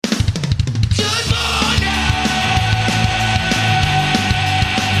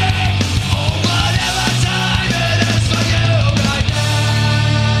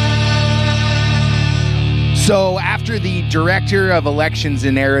So after the director of elections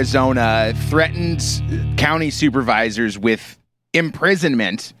in Arizona threatened county supervisors with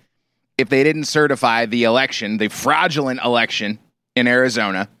imprisonment if they didn't certify the election, the fraudulent election in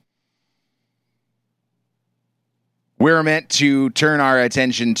Arizona, we're meant to turn our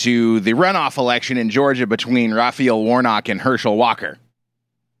attention to the runoff election in Georgia between Raphael Warnock and Herschel Walker.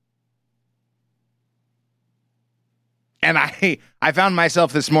 And I found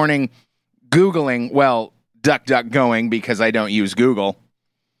myself this morning Googling, DuckDuckGoing, because I don't use Google,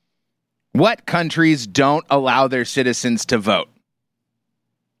 what countries don't allow their citizens to vote?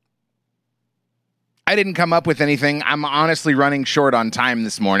 I didn't come up with anything. I'm honestly running short on time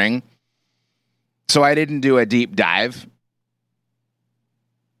this morning, so I didn't do a deep dive.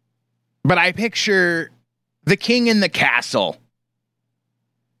 But I picture the king in the castle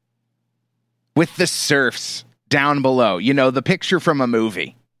with the serfs down below. You know, the picture from a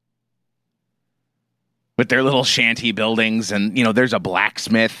movie. With their little shanty buildings, and, you know, there's a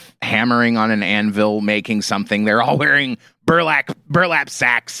blacksmith hammering on an anvil, making something. They're all wearing burlap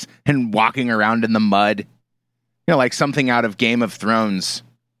sacks and walking around in the mud. You know, like something out of Game of Thrones.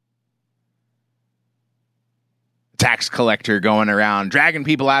 Tax collector going around, dragging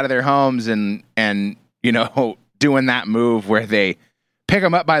people out of their homes and you know, doing that move where they pick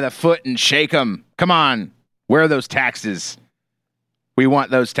them up by the foot and shake them. Come on, where are those taxes? We want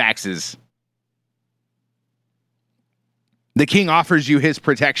those taxes. The king offers you his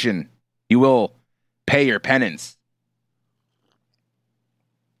protection. You will pay your penance.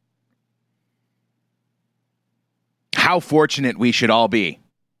 How fortunate we should all be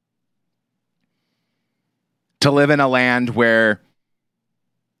to live in a land where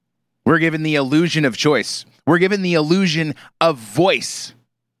we're given the illusion of choice. We're given the illusion of voice.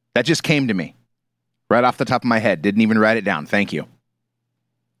 That just came to me right off the top of my head. Didn't even write it down. Thank you.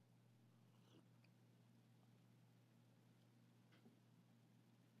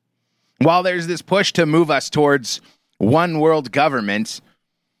 While there's this push to move us towards one world government,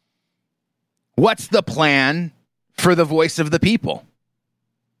 what's the plan for the voice of the people?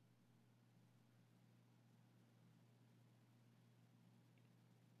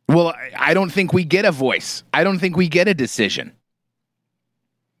 Well, I don't think we get a voice. I don't think we get a decision.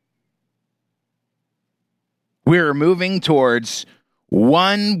 We're moving towards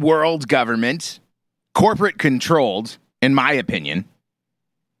one world government, corporate controlled, in my opinion.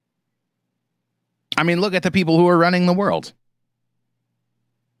 I mean, look at the people who are running the world.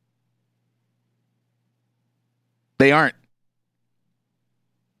 They aren't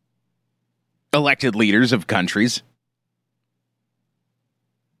elected leaders of countries.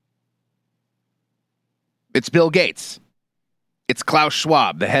 It's Bill Gates. It's Klaus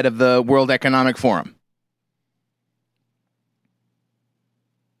Schwab, the head of the World Economic Forum.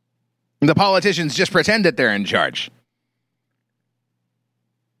 The politicians just pretend that they're in charge.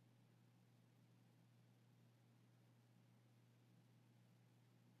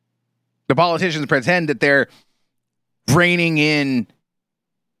 The politicians pretend that they're reining in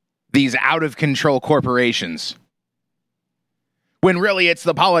these out-of-control corporations, when really it's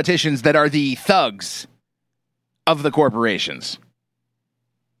the politicians that are the thugs of the corporations.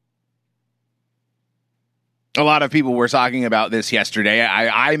 A lot of people were talking about this yesterday.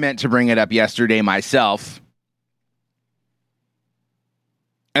 I meant to bring it up yesterday myself,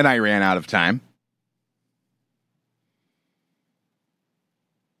 and I ran out of time.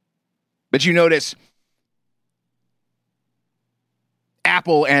 But you notice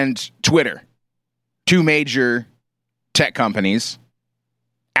Apple and Twitter, two major tech companies.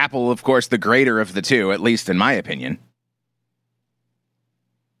 Apple, of course, the greater of the two, at least in my opinion.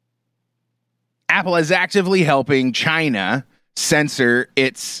 Apple is actively helping China censor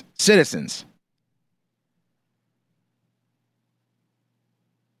its citizens.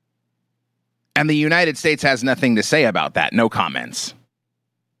 And the United States has nothing to say about that. No comments.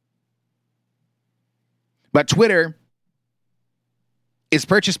 But Twitter is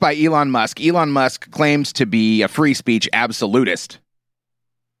purchased by Elon Musk. Elon Musk claims to be a free speech absolutist,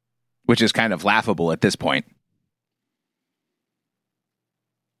 which is kind of laughable at this point.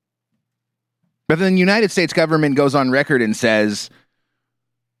 But then the United States government goes on record and says,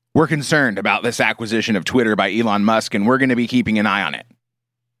 we're concerned about this acquisition of Twitter by Elon Musk, and we're going to be keeping an eye on it.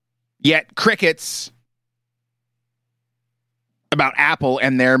 Yet crickets about Apple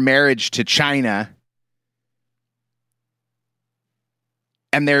and their marriage to China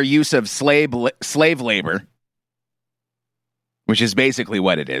and their use of slave labor, which is basically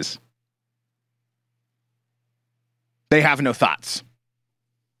what it is. They have no thoughts.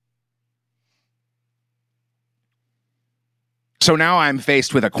 So now I'm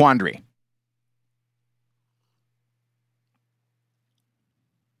faced with a quandary.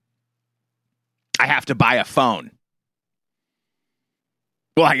 I have to buy a phone.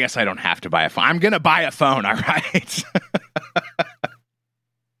 Well, I guess I don't have to buy a phone. I'm going to buy a phone, all right?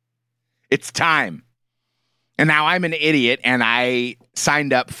 It's time. And now I'm an idiot, and I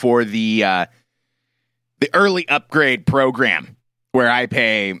signed up for the early upgrade program, where I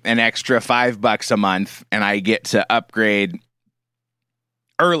pay an extra $5 a month, and I get to upgrade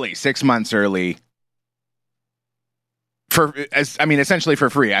early, 6 months early, essentially for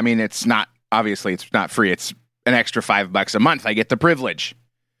free. I mean, it's not free. It's an extra $5 a month. I get the privilege.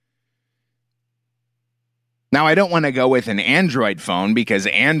 Now, I don't want to go with an Android phone because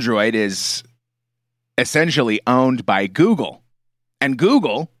Android is essentially owned by Google. And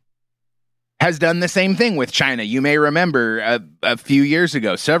Google has done the same thing with China. You may remember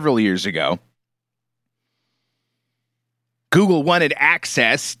several years ago, Google wanted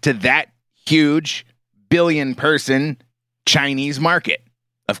access to that huge billion-person Chinese market.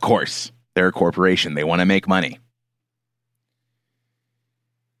 Of course, they're a corporation. They want to make money.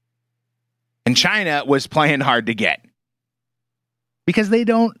 And China was playing hard to get. Because they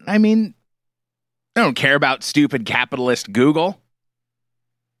don't care about stupid capitalist Google.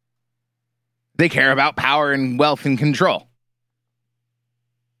 They care about power and wealth and control.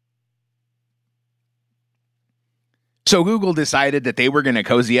 So Google decided that they were going to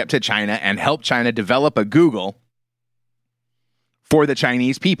cozy up to China and help China develop a Google for the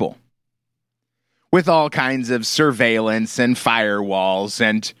Chinese people, with all kinds of surveillance and firewalls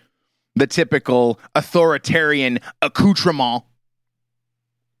and the typical authoritarian accoutrement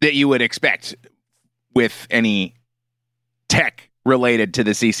that you would expect with any tech related to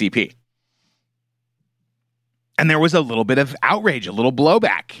the CCP. And there was a little bit of outrage, a little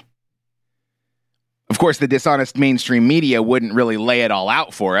blowback. Of course, the dishonest mainstream media wouldn't really lay it all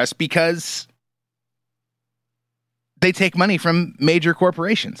out for us because they take money from major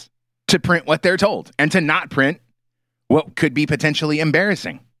corporations to print what they're told and to not print what could be potentially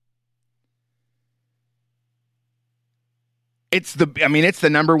embarrassing. It's the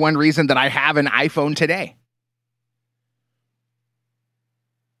number one reason that I have an iPhone today.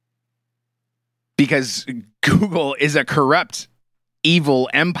 Because Google is a corrupt, evil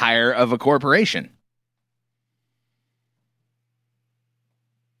empire of a corporation.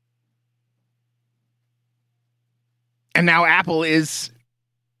 And now Apple is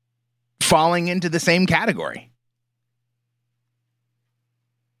falling into the same category.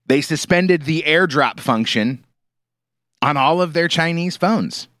 They suspended the AirDrop function on all of their Chinese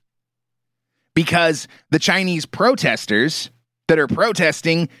phones because the Chinese protesters that are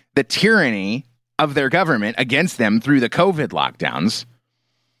protesting the tyranny of their government against them through the COVID lockdowns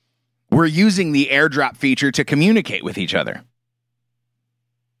were using the AirDrop feature to communicate with each other.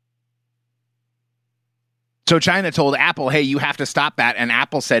 So China told Apple, hey, you have to stop that. And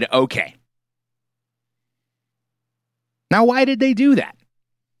Apple said, okay. Now, why did they do that?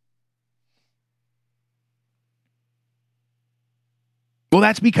 Well,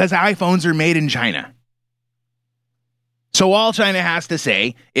 that's because iPhones are made in China. So all China has to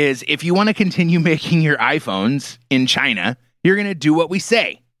say is, if you want to continue making your iPhones in China, you're going to do what we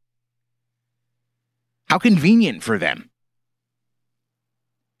say. How convenient for them.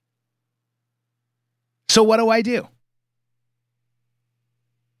 So what do?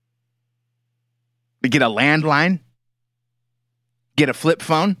 We get a landline? Get a flip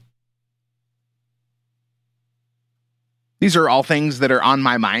phone? These are all things that are on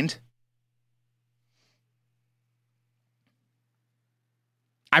my mind.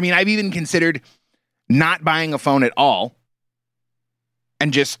 I mean, I've even considered not buying a phone at all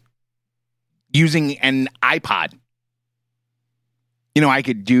and just using an iPod. You know, I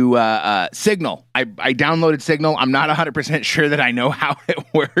could do Signal. I downloaded Signal. I'm not 100% sure that I know how it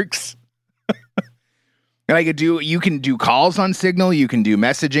works. And you can do calls on Signal. You can do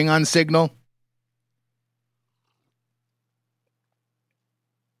messaging on Signal.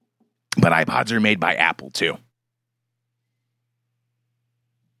 But iPods are made by Apple, too.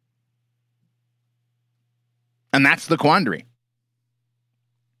 And that's the quandary.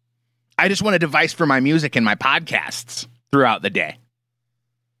 I just want a device for my music and my podcasts throughout the day.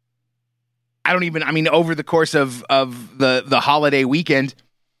 Over the course of the holiday weekend,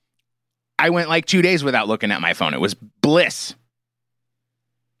 I went like 2 days without looking at my phone. It was bliss.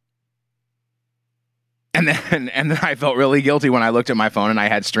 And then I felt really guilty when I looked at my phone and I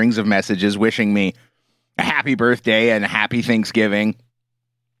had strings of messages wishing me a happy birthday and a happy Thanksgiving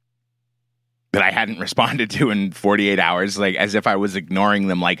that I hadn't responded to in 48 hours, like as if I was ignoring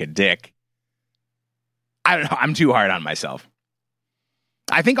them like a dick. I don't know. I'm too hard on myself.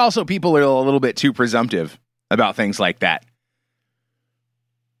 I think also people are a little bit too presumptive about things like that.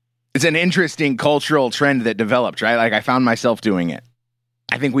 It's an interesting cultural trend that developed, right? Like I found myself doing it.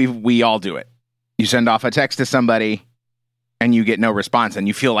 I think we all do it. You send off a text to somebody and you get no response and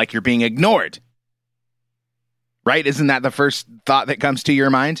you feel like you're being ignored. Right? Isn't that the first thought that comes to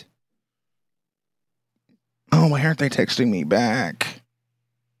your mind? Oh, why aren't they texting me back?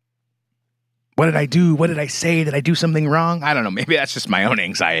 What did I do? What did I say? Did I do something wrong? I don't know. Maybe that's just my own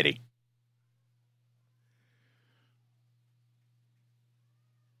anxiety.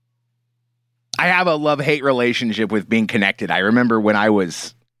 I have a love-hate relationship with being connected. I remember when I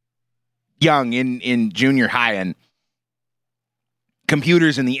was young in junior high and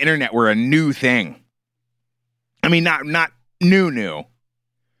computers and the internet were a new thing. I mean, not new.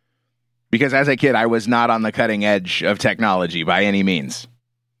 Because as a kid, I was not on the cutting edge of technology by any means.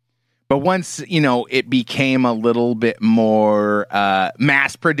 But once, it became a little bit more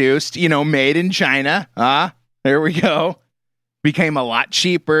mass-produced, made in China. There we go. Became a lot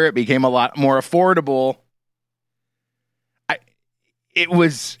cheaper. It became a lot more affordable. It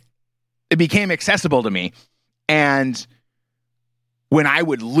became accessible to me. And when I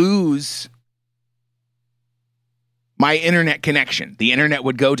would lose my internet connection, the internet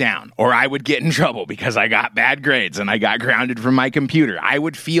would go down, or I would get in trouble because I got bad grades and I got grounded from my computer. I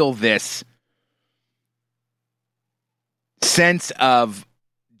would feel this sense of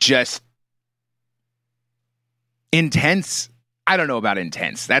just intense. I don't know about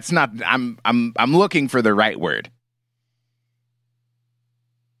intense. That's not, I'm looking for the right word.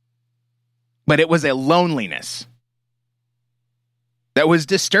 But it was a loneliness that was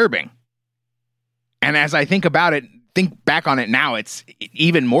disturbing. And as I think back on it now, it's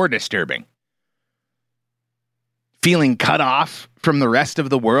even more disturbing. Feeling cut off from the rest of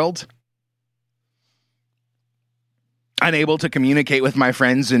the world. Unable to communicate with my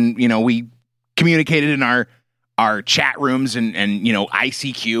friends. And, we communicated in our chat rooms and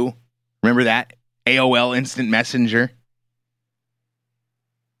ICQ. Remember that? AOL Instant Messenger.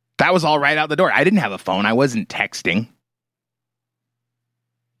 That was all right out the door. I didn't have a phone. I wasn't texting.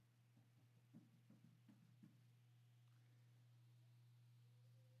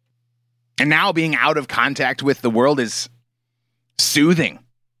 And now being out of contact with the world is soothing.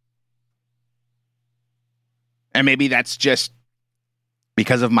 And maybe that's just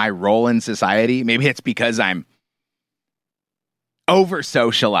because of my role in society. Maybe it's because I'm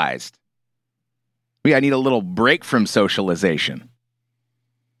over-socialized. Maybe I need a little break from socialization.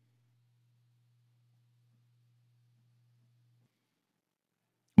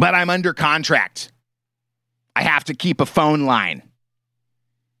 But I'm under contract. I have to keep a phone line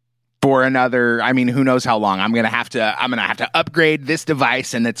for another, who knows how long. I'm going to have to upgrade this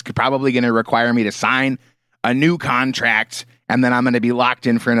device, and it's probably going to require me to sign a new contract, and then I'm going to be locked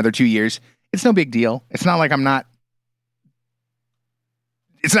in for another 2 years. It's no big deal. It's not like I'm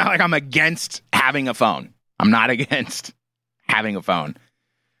against having a phone. I'm not against having a phone.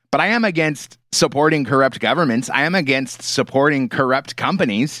 But I am against supporting corrupt governments. I am against supporting corrupt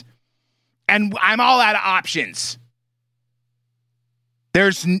companies. And I'm all out of options.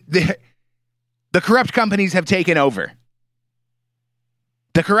 The corrupt companies have taken over.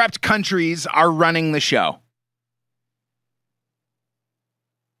 The corrupt countries are running the show.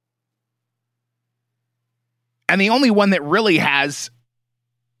 And the only one that really has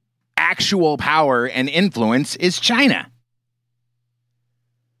actual power and influence is China.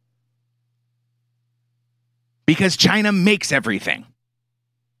 Because China makes everything.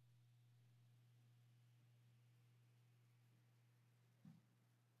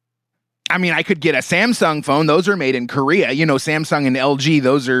 I could get a Samsung phone. Those are made in Korea. Samsung and LG,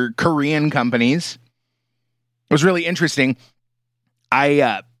 those are Korean companies. It was really interesting.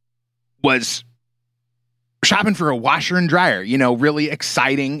 I was shopping for a washer and dryer, really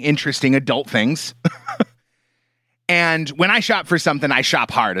exciting, interesting adult things. And when I shop for something, I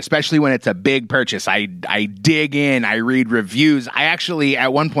shop hard, especially when it's a big purchase. I dig in, I read reviews. I actually,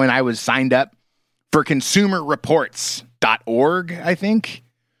 at one point, I was signed up for consumerreports.org, I think.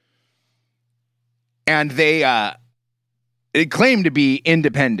 And it claimed to be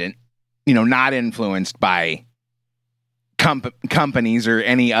independent, not influenced by companies or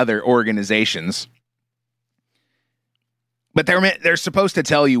any other organizations. But they're supposed to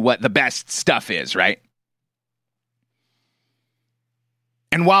tell you what the best stuff is, right?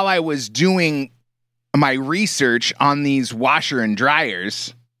 And while I was doing my research on these washer and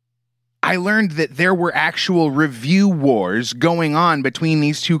dryers, I learned that there were actual review wars going on between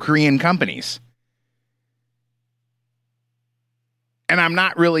these two Korean companies. And I'm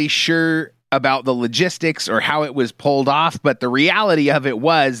not really sure about the logistics or how it was pulled off, but the reality of it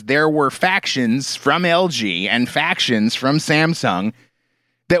was there were factions from LG and factions from Samsung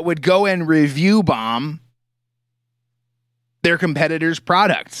that would go and review bomb their competitors'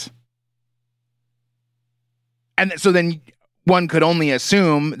 products. And so then one could only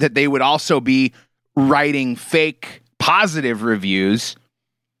assume that they would also be writing fake positive reviews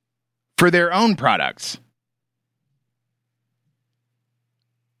for their own products.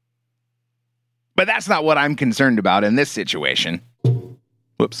 But that's not what I'm concerned about in this situation.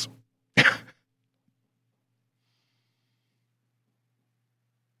 Whoops.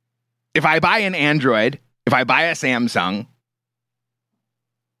 If I buy an Android, if I buy a Samsung,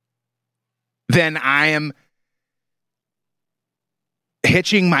 then I am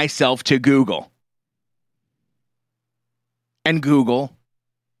hitching myself to Google. And Google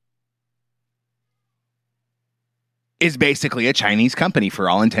is basically a Chinese company for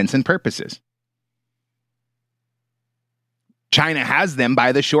all intents and purposes. China has them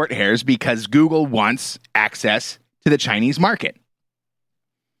by the short hairs because Google wants access to the Chinese market.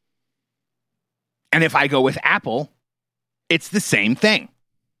 And if I go with Apple, it's the same thing.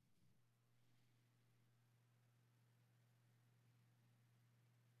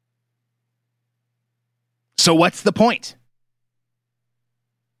 So what's the point?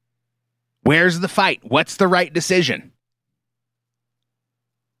 Where's the fight? What's the right decision?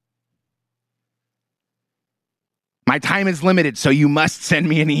 My time is limited, so you must send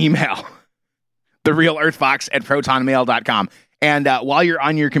me an email. TheRealEarthFox@protonmail.com. And while you're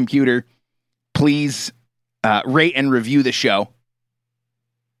on your computer, please rate and review the show.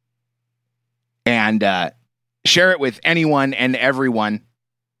 And share it with anyone and everyone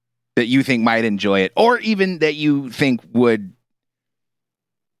that you think might enjoy it, or even that you think would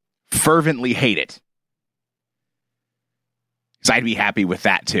fervently hate it. Because I'd be happy with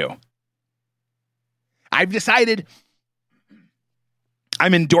that too. I've decided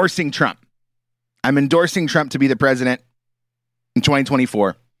I'm endorsing Trump. I'm endorsing Trump to be the president in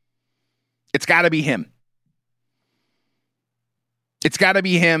 2024. It's got to be him. It's got to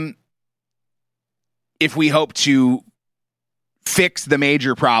be him if we hope to fix the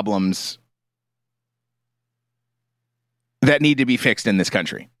major problems that need to be fixed in this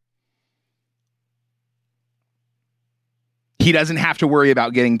country. He doesn't have to worry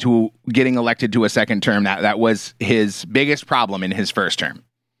about getting elected to a second term. That was his biggest problem in his first term.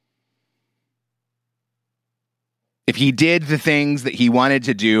 If he did the things that he wanted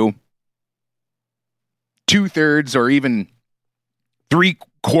to do, 2/3 or even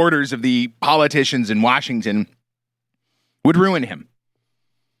 3/4 of the politicians in Washington would ruin him,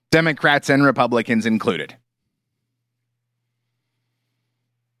 Democrats and Republicans included.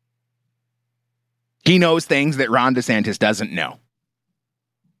 He knows things that Ron DeSantis doesn't know.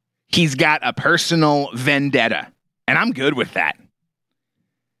 He's got a personal vendetta, and I'm good with that.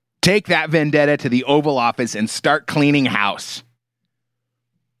 Take that vendetta to the Oval Office and start cleaning house.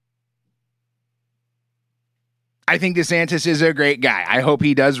 I think DeSantis is a great guy. I hope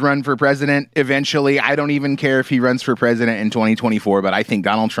he does run for president eventually. I don't even care if he runs for president in 2024, but I think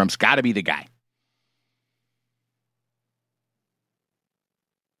Donald Trump's got to be the guy.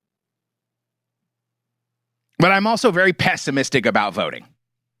 But I'm also very pessimistic about voting.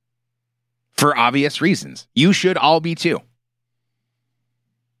 For obvious reasons. You should all be too.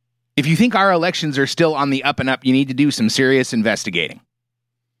 If you think our elections are still on the up and up, you need to do some serious investigating.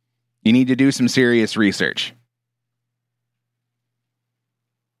 You need to do some serious research.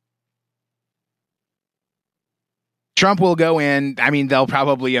 Trump will go in. I mean, they'll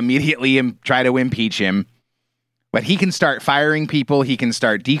probably immediately try to impeach him. But he can start firing people. He can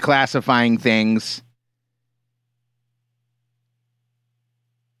start declassifying things.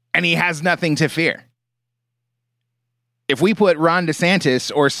 And he has nothing to fear. If we put Ron DeSantis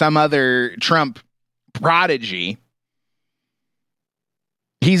or some other Trump prodigy,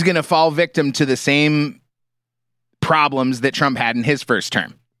 he's going to fall victim to the same problems that Trump had in his first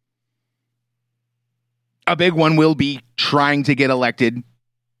term. A big one will be trying to get elected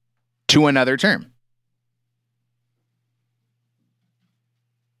to another term.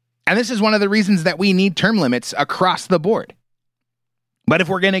 And this is one of the reasons that we need term limits across the board. But if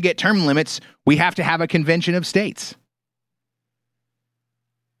we're going to get term limits, we have to have a convention of states.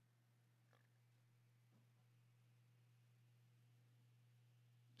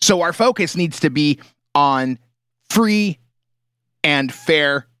 So our focus needs to be on free and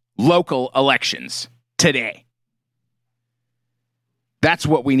fair local elections today. That's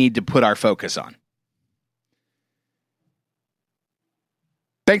what we need to put our focus on.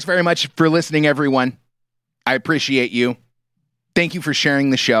 Thanks very much for listening, everyone. I appreciate you. Thank you for sharing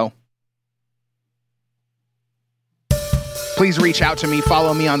the show. Please reach out to me.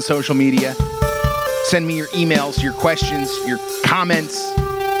 Follow me on social media. Send me your emails, your questions, your comments.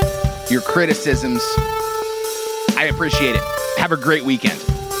 your criticisms. I appreciate it. Have a great weekend.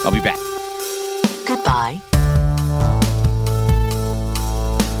 I'll be back. Goodbye.